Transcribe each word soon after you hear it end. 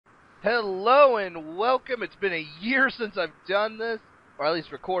Hello and welcome. It's been a year since I've done this, or at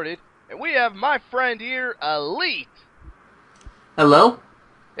least recorded, and we have my friend here, Elite. Hello?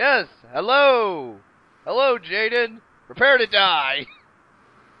 Yes, hello. Hello, Jaden. Prepare to die.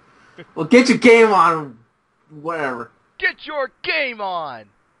 Well, get your game on. Whatever. Get your game on.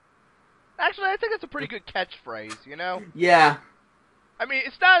 Actually, I think that's a pretty good catchphrase, you know? Yeah. I mean,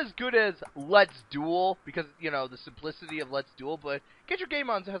 it's not as good as Let's Duel, because, the simplicity of Let's Duel, but Get Your Game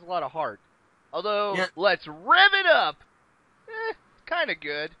On has a lot of heart. Although, Yeah. Let's Rev It Up, kind of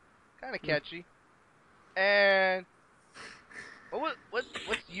good. Kind of catchy. And,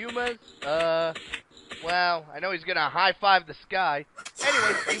 what's Yuma's? Well, I know he's gonna high-five the sky.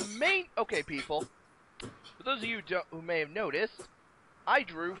 Anyway, okay, people. For those of you who may have noticed, I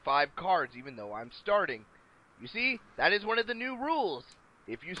drew 5 cards, even though I'm starting. You see, that is one of the new rules.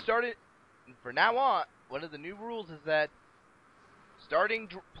 If you start it, from now on, one of the new rules is that starting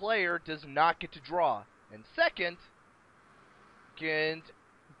player does not get to draw. And second,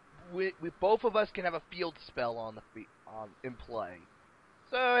 we both of us can have a field spell in play.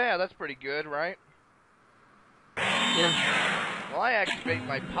 So yeah, that's pretty good, right? Yeah. Well, I activate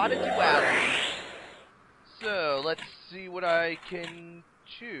my pot of duality. So let's see what I can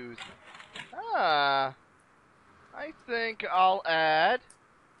choose. I think I'll add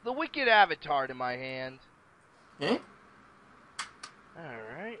the Wicked Avatar to my hand. Okay.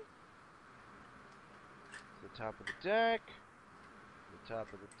 Alright. The top of the deck. The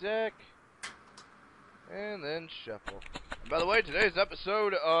top of the deck. And then shuffle. And by the way, today's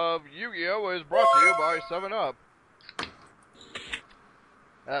episode of Yu-Gi-Oh! Is brought to you by 7-Up.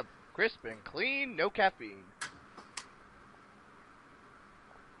 Crisp and clean, no caffeine.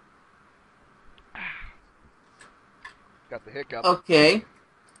 Got the hiccup. Okay.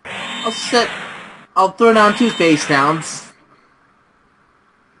 I'll throw down 2 face downs.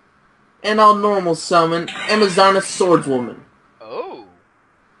 And I'll normal summon Amazona Swordswoman. Oh.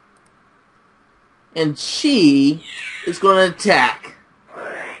 And she is going to attack.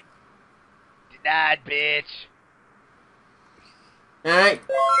 Denied, bitch. Alright.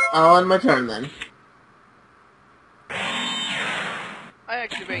 I'll end my turn then. I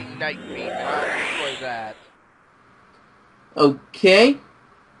activate Night Beam and I'll destroy that. Okay.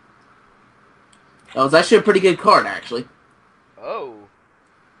 That was actually a pretty good card, actually. Oh.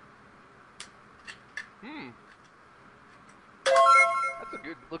 That's a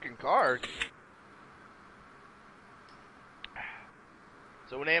good looking card.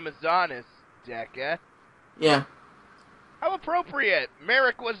 So an Amazonas deck, eh? Yeah. How appropriate!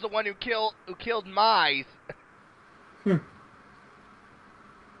 Merrick was the one who killed Mize.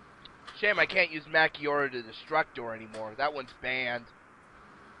 Shame I can't use Machiora to Destructor anymore. That one's banned.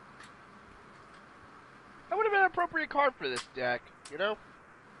 That would have been an appropriate card for this deck, you know?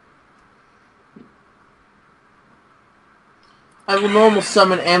 I will normal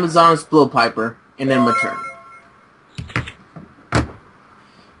summon Amazon's Blowpiper and end my turn.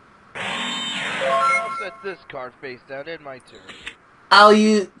 I'll set this card face down in my turn.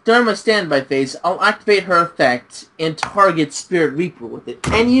 During my standby phase, I'll activate her effect and target Spirit Reaper with it.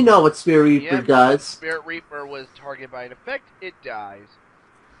 And you know what Spirit Reaper does. Spirit Reaper was targeted by an effect, it dies.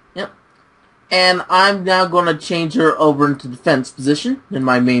 Yep. And I'm now going to change her over into defense position in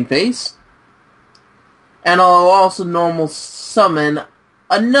my main phase. And I'll also normal summon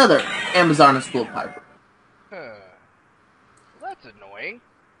another Amazoness Blowpiper. Well, that's annoying.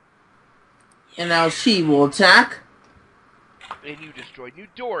 And now she will attack. And you destroyed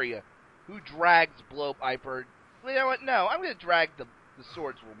Newdoria, who drags Blowpiper. You know what? No, I'm going to drag the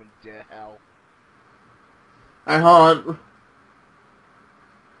Swordswoman to hell. Alright, hold on.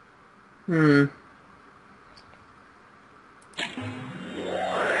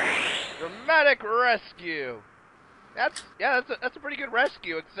 Dramatic rescue. That's a pretty good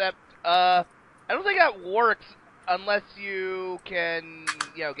rescue. Except I don't think that works unless you can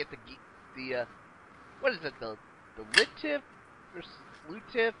get the what is it, the litif or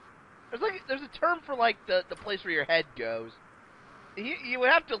lutif? There's a term for like the place where your head goes. You would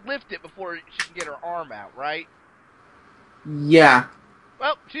have to lift it before she can get her arm out, right? Yeah.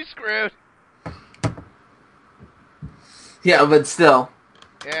 Well, she's screwed. Yeah, but still.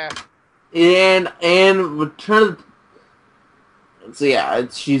 Yeah. And return. So yeah,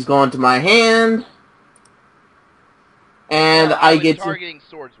 she's going to my hand, and I get targeting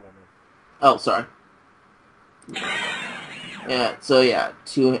Swordswoman. Oh, sorry. Yeah. So yeah,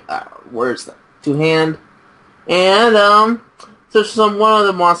 where's that? 2 hand, and so one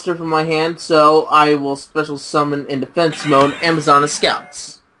other monster from my hand. So I will special summon in defense mode Amazona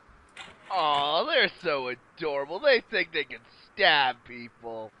Scouts. Aw, they're so adorable. They think they can stab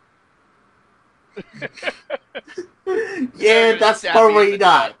people. Yeah, that's the stab part me where in he the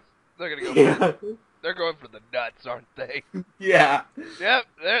died. nuts. They're gonna go for Yeah. they're going for the nuts, aren't they? Yeah. Yep,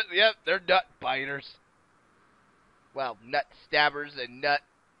 they're nut biters. Well, nut stabbers and nut.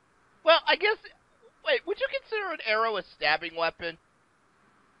 Well, I guess. Wait, would you consider an arrow a stabbing weapon?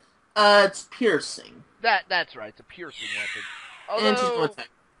 It's piercing. That's right. It's a piercing weapon. And she's going Although, to...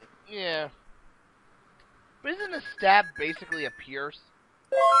 yeah, but isn't a stab basically a pierce?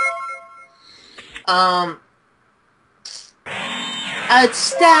 Um, a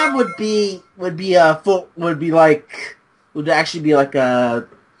stab would actually be like a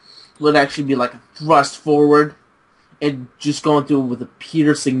thrust forward and just going through with a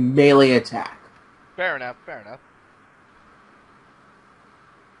piercing melee attack. Fair enough. Fair enough.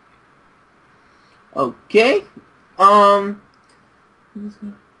 Okay.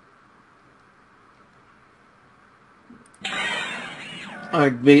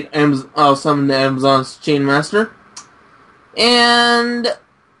 Activate I'll summon the Amazon's Chainmaster. And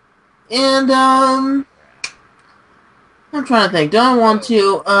I'm trying to think. Do I want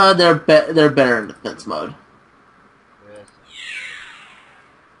to? They're better in defense mode. Yes.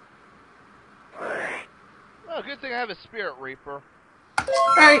 Oh, good thing I have a Spirit Reaper. All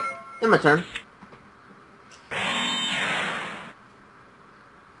right, it's my turn. All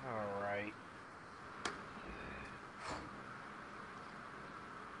right.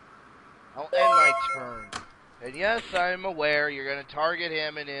 I'll end my turn. And yes, I'm aware you're gonna target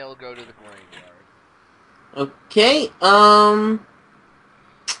him, and he'll go to the graveyard. Okay. I'm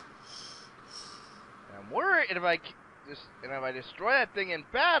worried if I destroy that thing in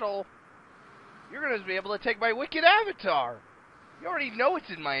battle, you're gonna be able to take my wicked avatar. You already know it's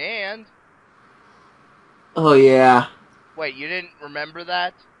in my hand. Oh yeah. Wait, you didn't remember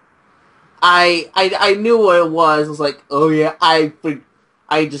that? I knew what it was. I was like, oh yeah. I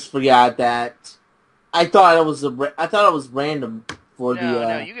just forgot that. I thought it was random for No, no,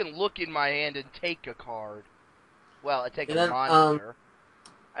 the. you can look in my hand and take a card. Well, take a Then monster.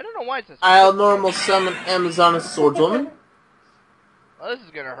 I don't know why it's a I'll split normal here. summon Amazoness Swordswoman. Well, this is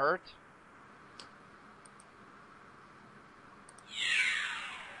gonna hurt.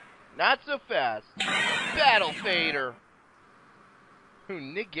 Not so fast. Battle Fader, who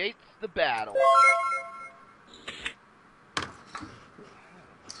negates the battle.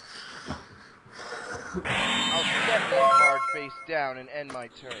 I'll set one card face down and end my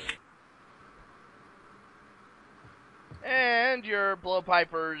turn. And your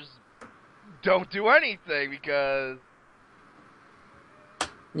blowpipers don't do anything because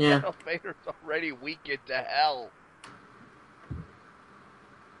Yeah. Battle Fader's already weakened to hell.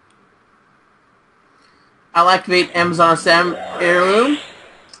 I'll activate Amazon Sam Heirloom,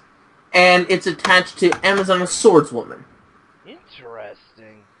 and it's attached to Amazon Swordswoman.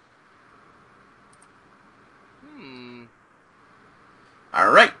 Interesting.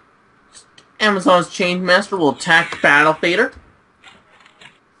 Alright. Amazon's Chainmaster will attack Battle Fader.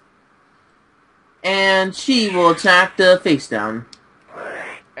 And she will attack the face down.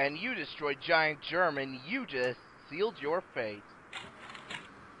 And you destroyed Giant Germ, and you just sealed your fate.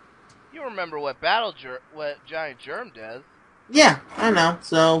 You remember what what Giant Germ does. Yeah, I know.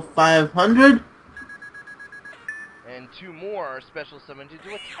 So, 500. And 2 more are special summoned to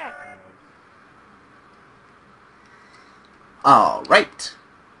do attack mode. Alright.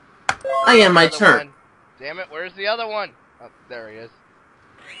 I am my turn. One. Damn it, where's the other one? Oh, there he is.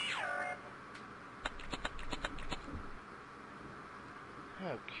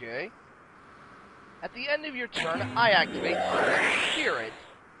 Okay. At the end of your turn, I activate Summon Spirit.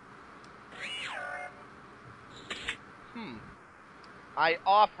 I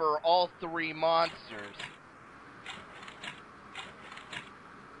offer all 3 monsters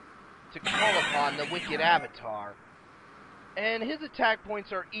to call upon the Wicked Avatar. And his attack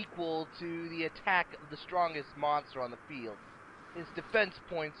points are equal to the attack of the strongest monster on the field. His defense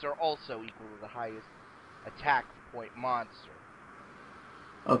points are also equal to the highest attack point monster.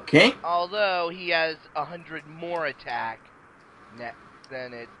 Okay. Although he has 100 more attack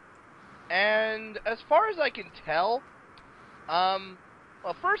than it. And as far as I can tell,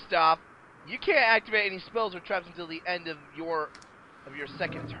 well, first off, you can't activate any spells or traps until the end of your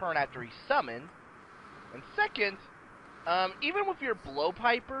second turn after he's summoned. And second, even with your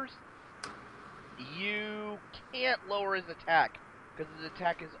blowpipers, you can't lower his attack because his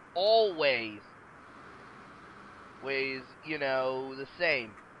attack is always you know, the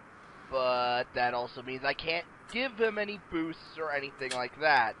same. But that also means I can't give him any boosts or anything like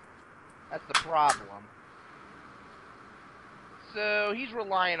that. That's the problem. So he's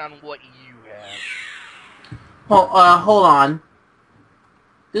relying on what you have. Hold on.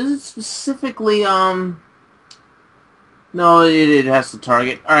 Does it specifically, No, it has to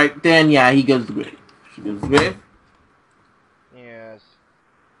target. Alright, then, yeah, he goes to the grave. She goes to the grave. Yes.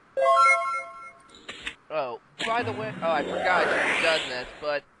 Oh, by the way, I forgot I should have done this,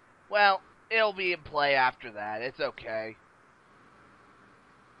 but, well, it'll be in play after that. It's okay.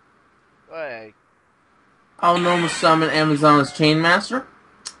 Hey. I'll normal summon Amazon's Chainmaster.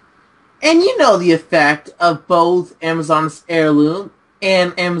 And you know the effect of both Amazon's Heirloom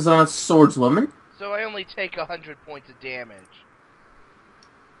and Amazon's Swordswoman. So I only take 100 points of damage.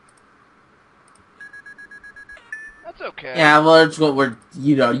 That's okay. Yeah, well, that's what we're,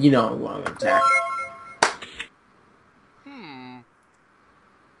 you know what I'm gonna attack.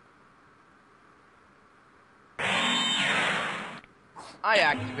 I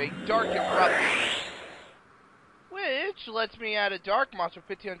activate Dark Eruption, which lets me add a Dark Monster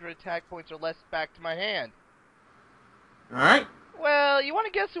 1,500 attack points or less back to my hand. Alright. Well, you want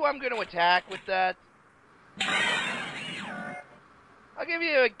to guess who I'm going to attack with that? I'll give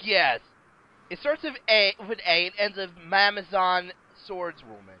you a guess. It starts with A and ends with Amazon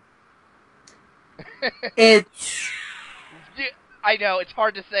Swordswoman. It's... I know, it's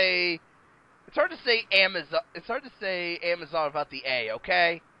hard to say... It's hard to say Amazon. It's hard to say Amazon without the A,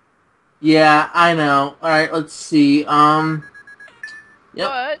 okay? Yeah, I know. Alright, let's see. Yep.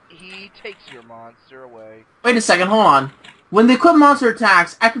 But he takes your monster away. Wait a second, hold on. When the equipped monster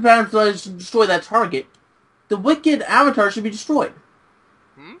attacks, after battle to destroy that target, the wicked avatar should be destroyed.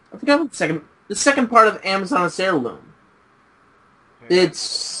 I forgot what the second part of Amazon's Heirloom. It's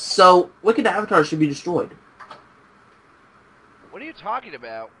so wicked avatar should be destroyed. What are you talking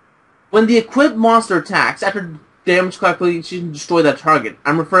about? When the equipped monster attacks, after damage calculation destroy that target,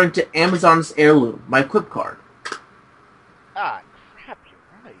 I'm referring to Amazon's Heirloom, my equip card. Ah, crap, you're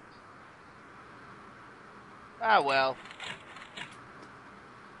right. Ah, well.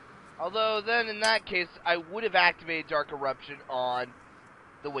 Although, then, in that case, I would have activated Dark Eruption on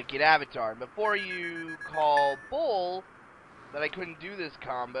the Wicked Avatar. Before you call Bull that I couldn't do this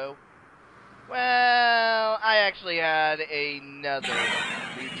combo, well, I actually had another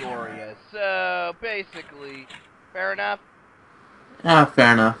Midoriya. So, basically, fair enough? Ah,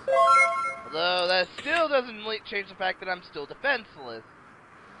 fair enough. Although, that still doesn't change the fact that I'm still defenseless.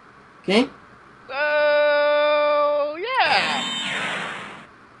 Okay. So, yeah.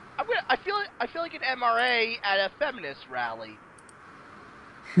 I feel like an MRA at a feminist rally.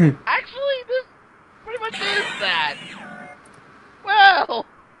 Actually, this pretty much is that. Well,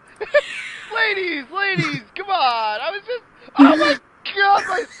 ladies, come on. I was just, oh my god,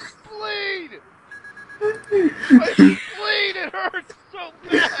 my spleen. My spleen, it hurts so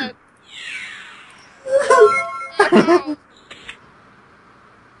bad.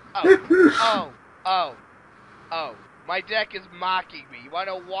 Oh. My deck is mocking me. You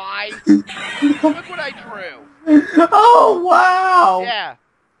wanna know why? Look what I drew. Oh, wow! Yeah.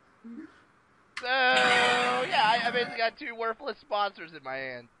 So, yeah, I basically got two worthless sponsors in my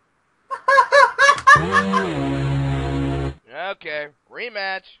hand. Okay,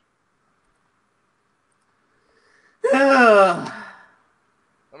 rematch. Let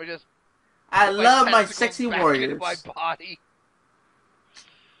me just... I love my sexy back warriors. into my body.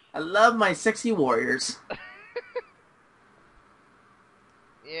 I love my sexy warriors.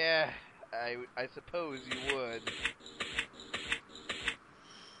 Yeah, I suppose you would.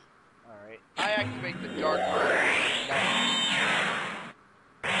 Alright, I activate the Dark Mode.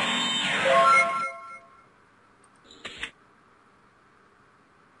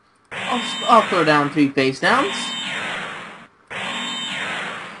 I'll throw down 3 face downs.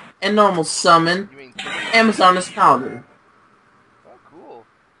 And normal summon Amazoness Paladin. Oh, cool.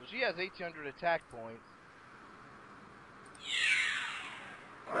 So she has 1,800 attack points.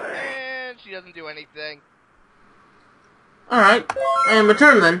 And she doesn't do anything. Alright, and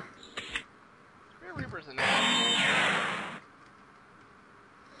return then. Spirit Reaper's an asshole.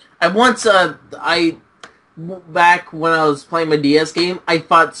 Back when I was playing my DS game, I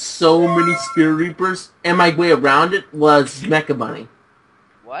fought so many Spirit Reapers, and my way around it was Mecha Bunny.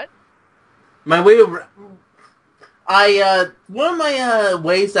 What? My way around... one of my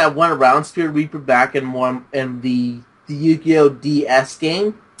ways that I went around Spirit Reaper back in the Yugioh DS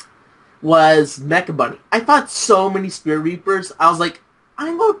game was Mecha Bunny. I fought so many Spirit Reapers, I was like,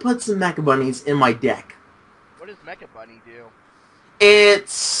 I'm going to put some Mecha Bunnies in my deck. What does Mecha Bunny do?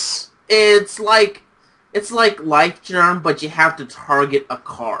 It's like Life Germ, but you have to target a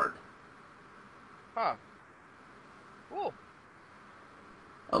card. Huh. Cool.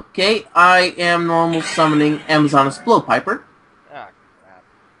 Okay, I am normal summoning Amazoness Blowpiper. Ah, crap.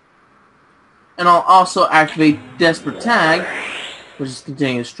 And I'll also activate Desperate Tag which is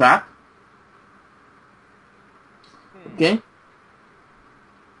continuous trap. Okay.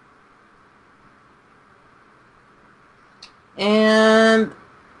 And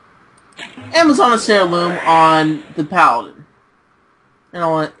Amazon's Heirloom on the Paladin. And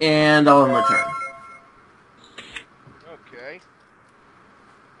I'll in return. Okay.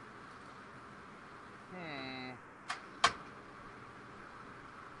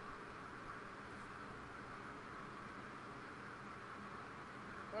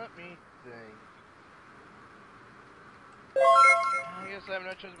 Let me think. I guess I have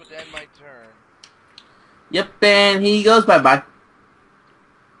no choice but to end my turn. Yep, and he goes bye-bye.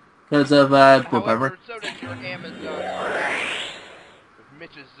 Because of, However, so does your Amazon with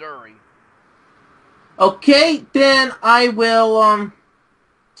Michizuri. Okay, then I will,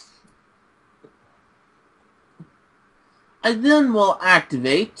 I then will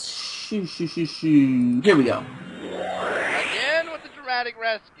activate. Shoo. Here we go. Again with the dramatic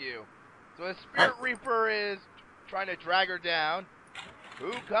rescue. So a Spirit Reaper is trying to drag her down.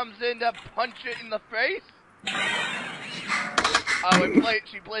 Who comes in to punch it in the face? Oh,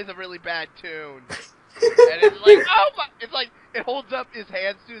 she plays a really bad tune. And it's like, oh my, it's like, it holds up his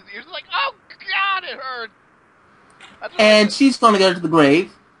hands to his ears, like, oh god, it hurts. And she's gonna go to the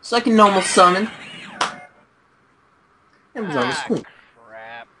grave, so I can normal summon. Amazon's Queen.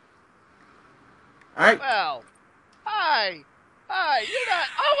 Crap. Alright. Well, hi, you're not,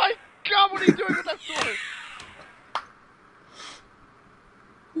 oh my god, what are you doing with that sword?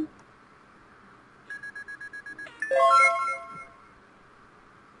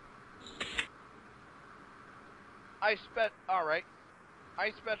 Alright.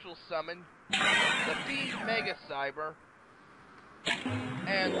 I special summon the Fiend Mega Cyber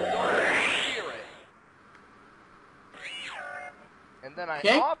and Zoma Spirit. And then I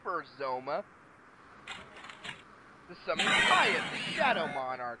offer Zoma to summon Pious, the Shadow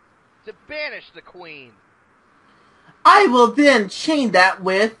Monarch, to banish the Queen. I will then chain that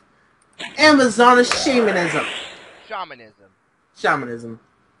with Amazon's Shamanism. Shamanism.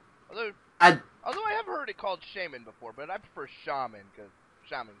 Although I have heard it called Shaman before, but I prefer Shaman, because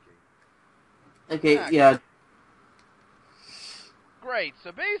Shaman King. Okay, yeah. Great,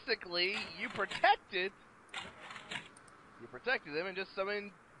 so basically, you protected them and just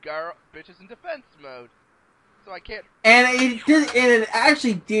summoned bitches in defense mode. So I can't... And it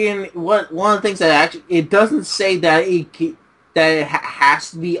actually didn't, one of the things that it doesn't say that it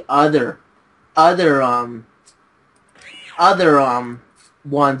has to be other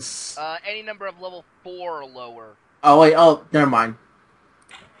ones. Any number of level 4 or lower. Oh wait, never mind.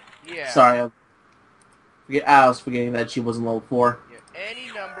 Yeah. Sorry, I was forgetting that she wasn't level 4. Yeah, any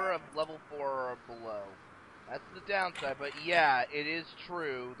number of level 4 or below. That's the downside, but yeah, it is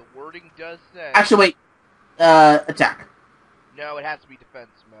true. The wording does say... Actually, wait. Attack. No, it has to be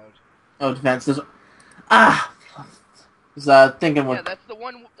defense mode. Oh, defense. Thinking what... Yeah, that's the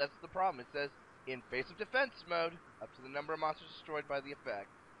problem. It says, in face of defense mode, up to the number of monsters destroyed by the effect.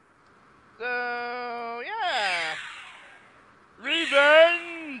 So, yeah.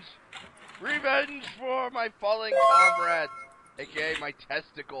 Revenge! Revenge for my fallen comrades, aka my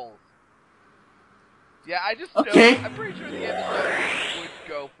testicles. Yeah, I just know, I'm pretty sure the episode would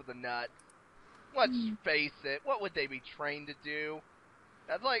go for the nuts. Let's face it, what would they be trained to do?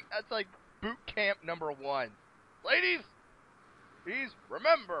 That's like boot camp number 1. Ladies, please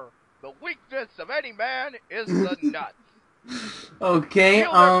remember, the weakness of any man is the nuts. Okay,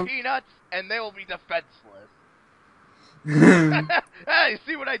 Steal their peanuts, and they will be defenseless. Hey,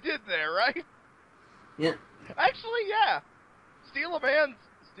 see what I did there, right? Yeah. Actually, yeah. Steal a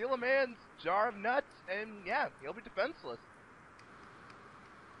man's jar of nuts, and yeah, he'll be defenseless.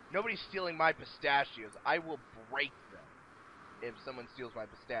 Nobody's stealing my pistachios. I will break them if someone steals my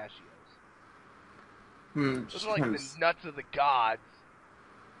pistachios. Those are like the nuts of the gods.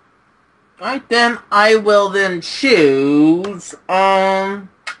 Alright then, I will then choose, I'll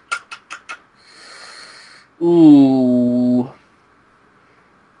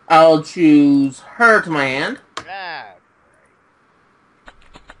choose her to my hand. Ah,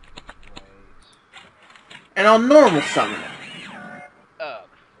 great. And I'll normal summon it. Oh,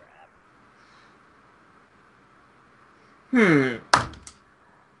 crap.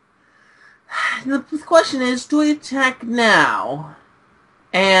 The question is, do I attack now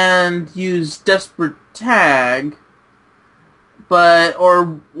and use Desperate Tag,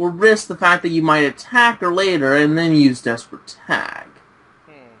 or risk the fact that you might attack her later and then use Desperate Tag?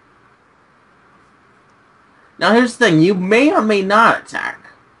 Now here's the thing, you may or may not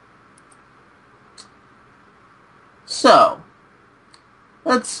attack. So,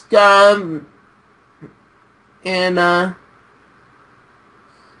 let's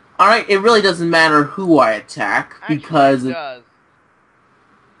Alright, it really doesn't matter who I attack, Actually, because... it does.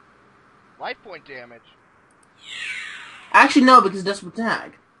 Life point damage. Actually, no, because it doesn't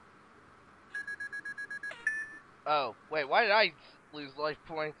tag. Oh, wait, why did I lose life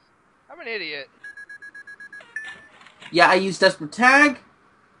points? I'm an idiot. Yeah, I use Desperate Tag.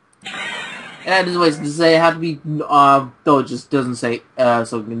 And as ways to say, it have to be, though it just doesn't say, so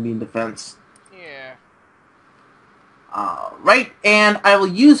it can be in defense. Yeah. Right, and I will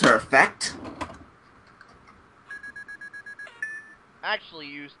use her effect. Actually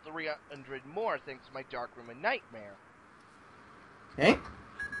use 300 more thanks to my Dark Room and Nightmare. Okay.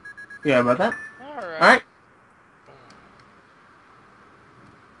 Yeah, about that. Alright.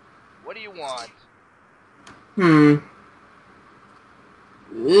 What do you want?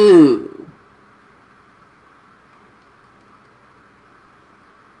 Ooh.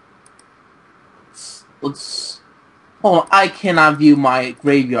 Let's... Hold on, I cannot view my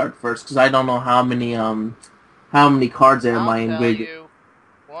graveyard first, because I don't know how many cards there are in my graveyard.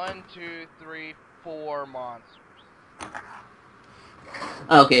 I'll tell you. 1, 2, 3, 4 monsters.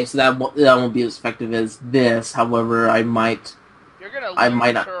 Okay, so that won't be as effective as this. However, I might. You're gonna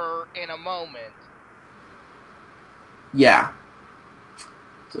lose her in a moment. Yeah.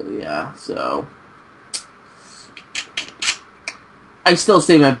 So yeah. So I still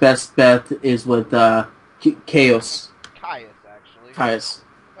say my best bet is with Chaos. Caius, actually. Caius.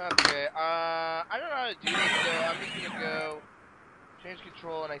 Okay. I don't know how to do this, so I'm just gonna go change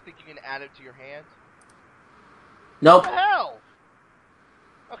control, and I think you can add it to your hand. Nope. What the hell?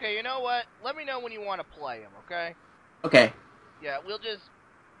 Okay, you know what? Let me know when you want to play him, okay? Okay. Yeah, we'll just...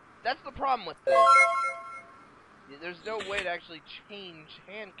 That's the problem with this. There's no way to actually change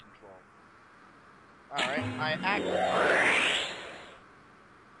hand control. Alright, I activate.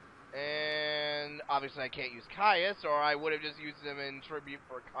 And obviously I can't use Caius, or I would have just used him in tribute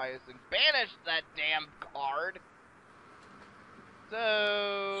for Caius and banished that damn card.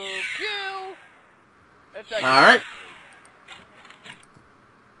 So... Kill! Alright.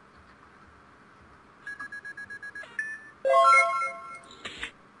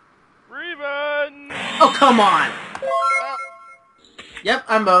 Revenge! Oh, come on! Well, Yep,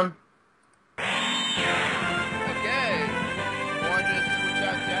 I'm bone. okay. You want to just switch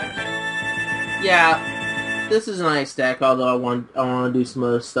out decks? Yeah, this is a nice deck, although I want to do some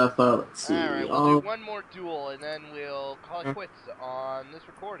other stuff. Let's see. Alright, we'll do one more duel, and then we'll call it quits on this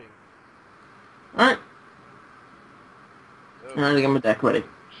recording. Alright. So, Alright, I got my deck ready.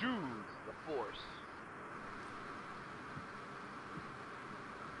 choose the Force.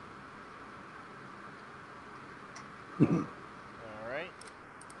 Alright.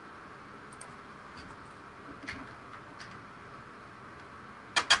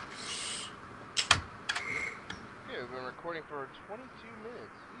 Okay, we've been recording for 22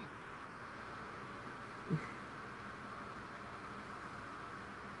 minutes.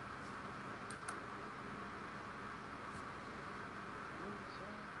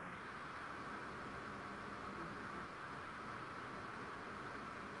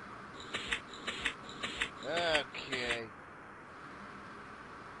 Okay.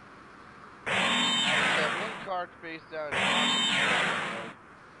 Set one card face down.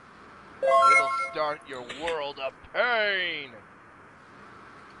 It'll start your world of pain.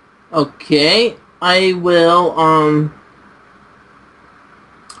 Okay, I will,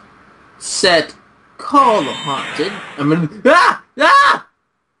 set Call the Haunted. I'm gonna... Ah! Ah!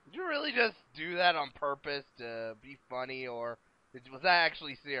 Did you really just do that on purpose to be funny, or was that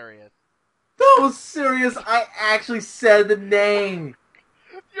actually serious? That was serious. I actually said the name.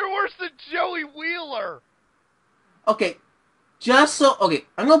 You're worse than Joey Wheeler. Okay, just so... Okay,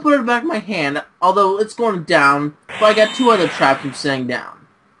 I'm gonna put it back in my hand, although it's going down, but I got two other traps I'm setting down.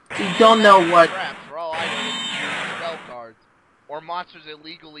 So you don't know what... Traps, for all I know, it's spell cards. Or monsters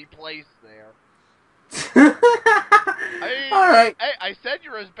illegally placed there. Alright. Hey, I said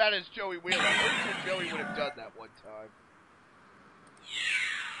you're as bad as Joey Wheeler. I'm pretty sure Joey would have done that one time.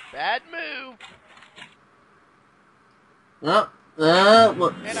 Bad move. What? And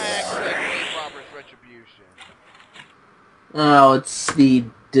I accidentally Robert's Retribution. Oh, it's the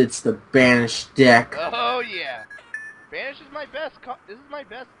banished deck. Oh yeah. Banish is my best. This is my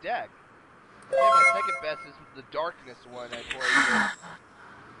best deck. I think my second best is the Darkness one I played.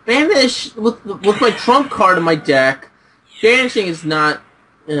 Banish with my trump card in my deck. Banishing is not.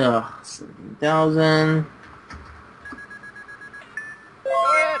 7,000. Go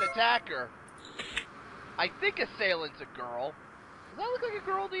ahead, attack her. I think Assailant's a girl. Does that look like a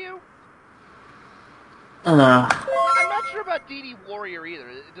girl to you? Yeah, I'm not sure about DD Warrior either.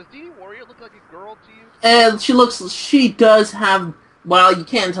 Does DD Warrior look like a girl to you? And she does have Well, you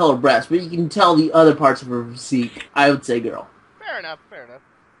can't tell her breast, but you can tell the other parts of her physique. I would say girl. Fair enough, fair enough.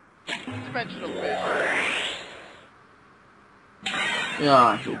 Dimensional vision. Oh,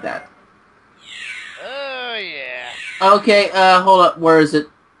 I hate that. Oh, yeah. Okay, hold up. Where is it?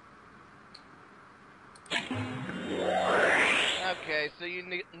 Okay, so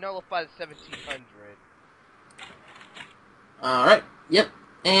you nullify the 1700. Alright, yep.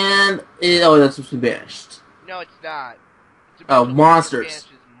 And, oh, that's supposed to be banished. No, it's not. Oh, Dimensional monsters.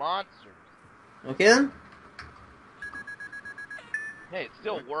 banishes monsters. Okay, then. Hey, it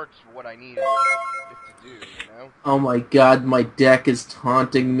still works for what I need it to do, you know? Oh my god, my deck is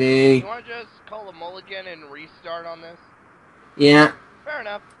taunting me. You want to just call a mulligan and restart on this? Yeah. Fair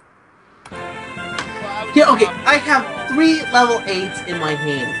enough. Well, Yeah, okay, I have 3 level 8s in my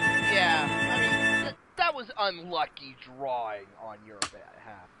hand. Yeah, I mean, that was unlucky drawing on your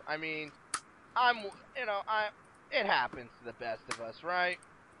behalf. I mean, it happens to the best of us, right?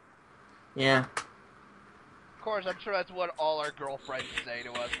 Yeah. Of course, I'm sure that's what all our girlfriends say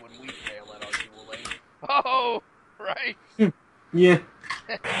to us when we fail at our dueling. Oh, right? Yeah.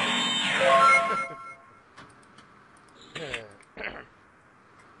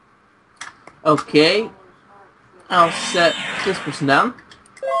 Okay. I'll set this person down.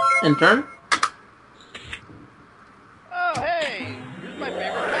 And turn. Oh, hey! Here's my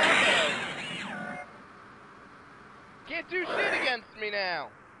favorite combo! Can't do shit against me now!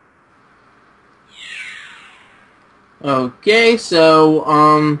 Okay, so,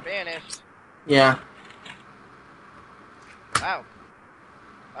 Vanished. yeah. Wow.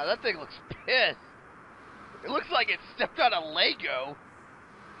 Wow, that thing looks pissed. It looks like it stepped on a Lego.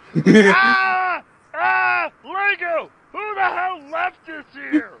 Ah! Ah! Lego! Who the hell left this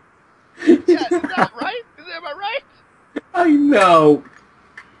here? Yeah, is that right? Am I right? I know.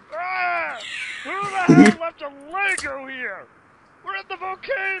 Ah! Who the hell left a Lego here? We're at the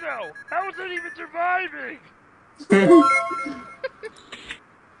volcano! How is it even surviving?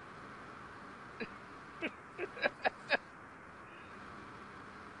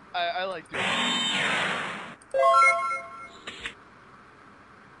 I like doing it.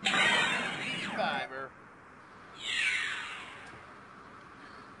 Survivor.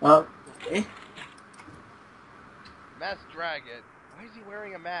 Okay. Masked Dragon. Why is he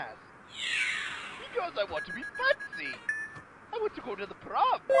wearing a mask? Because I want to be fancy. I want to go to the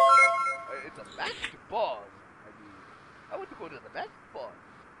prom. It's a masked ball. I mean, I want to go to the masked ball.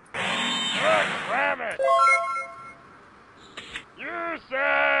 Damn it! You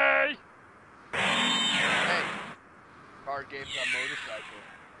say! Hey, card games on motorcycles.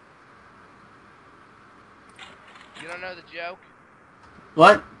 You don't know the joke?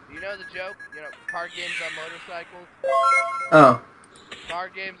 What? Do you know the joke? You know, card games on motorcycles? Oh.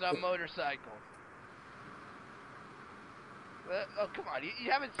 Card games on motorcycles. Oh, come on.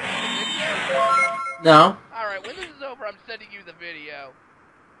 You haven't seen the video? No. Alright, when this is over, I'm sending you the video.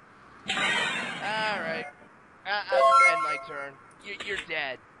 Alright. I'll just end my turn. You're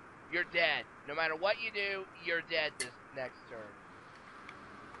dead. You're dead. No matter what you do, you're dead this next turn.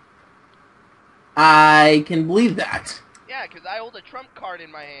 I can believe that. Yeah, because I hold a trump card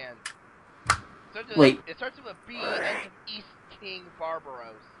in my hand. Wait. It starts with a B, ends with East King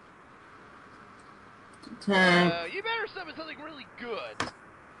Barbaros. You better summon something really good.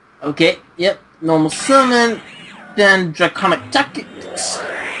 Okay, yep. Normal summon. Then Draconic Tactics.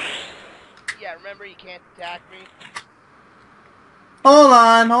 Yeah, remember you can't attack me? Hold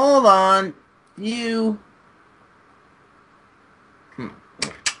on. You...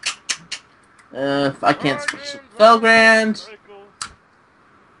 if I can't switch to Felgrand.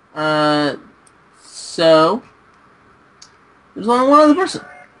 So... There's only one other person.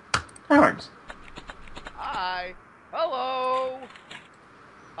 Tyrant. Hi. Hello.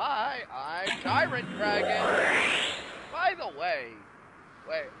 Hi, I'm Tyrant Dragon. By the way,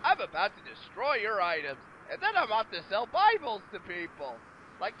 I'm about to destroy your items, and then I'm about to sell Bibles to people.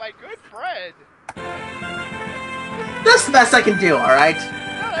 Like my good friend. That's the best I can do, alright?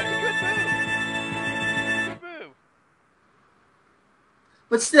 No, that's a good move. Good move.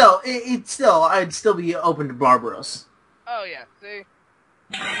 But still, I'd still be open to Barbaros. Oh, yeah, see?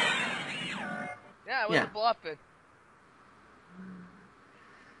 Yeah, I wasn't bluffing.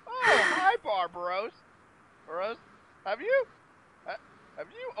 Oh, hi, Barbaros. Barbaros, have you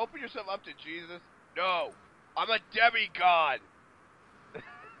opened yourself up to Jesus? No, I'm a demigod.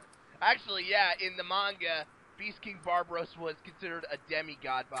 Actually, yeah, in the manga, Beast King Barbaros was considered a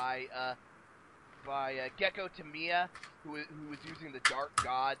demigod by Gecko Tamiya, who was using the Dark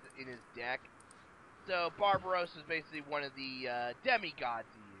God in his deck. So Barbaros is basically one of the demigods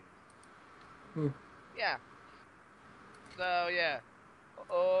he used. Yeah. So yeah,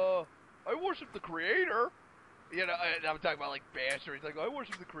 I worship the creator. You know, and I'm talking about like Basher. He's like, I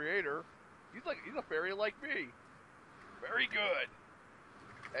worship the creator. He's a fairy like me. Very good.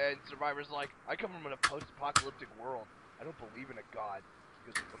 And Survivor's like, I come from a post-apocalyptic world. I don't believe in a god.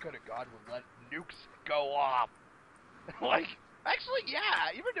 Because what kind of god would let nukes go off? Like, actually,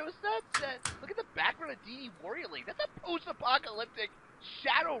 yeah. You ever notice that? Look at the background of DD Warrior League. That's a post-apocalyptic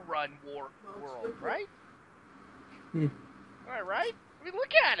Shadowrun world, right? Hmm. Am I right? I mean,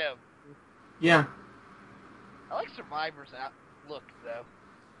 look at him. Yeah. I like Survivor's look, though.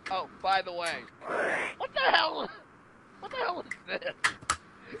 Oh, by the way, what the hell? What the hell is this?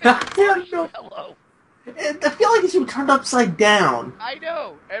 I Hello. feel like it should be turned upside down. I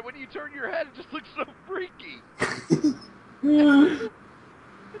know, and when you turn your head, it just looks so freaky. Yeah.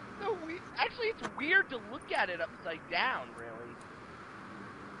 It's so weird. Actually, it's weird to look at it upside down, really.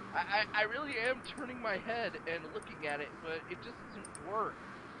 I really am turning my head and looking at it, but it just doesn't work.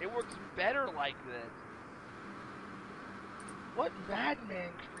 It works better like this. What madman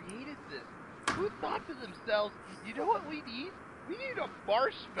created this? Who thought to themselves, you know what we need? We need a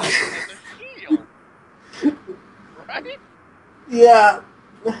marshmallow as a shield. Right? Yeah.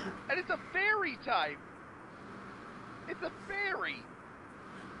 And it's a fairy type. It's a fairy.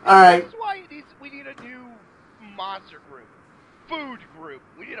 Alright. That's why we need a new monster group. Food group.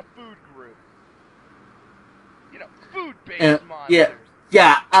 We need a food group. You know, food-based monsters.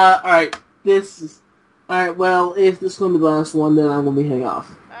 Yeah, alright. Alright, well, if this is going to be the last one, then I'm going to be heading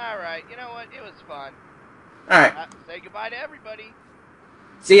off. Alright, you know what? It was fun. Alright. Say goodbye to everybody.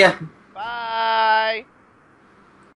 See ya. Bye.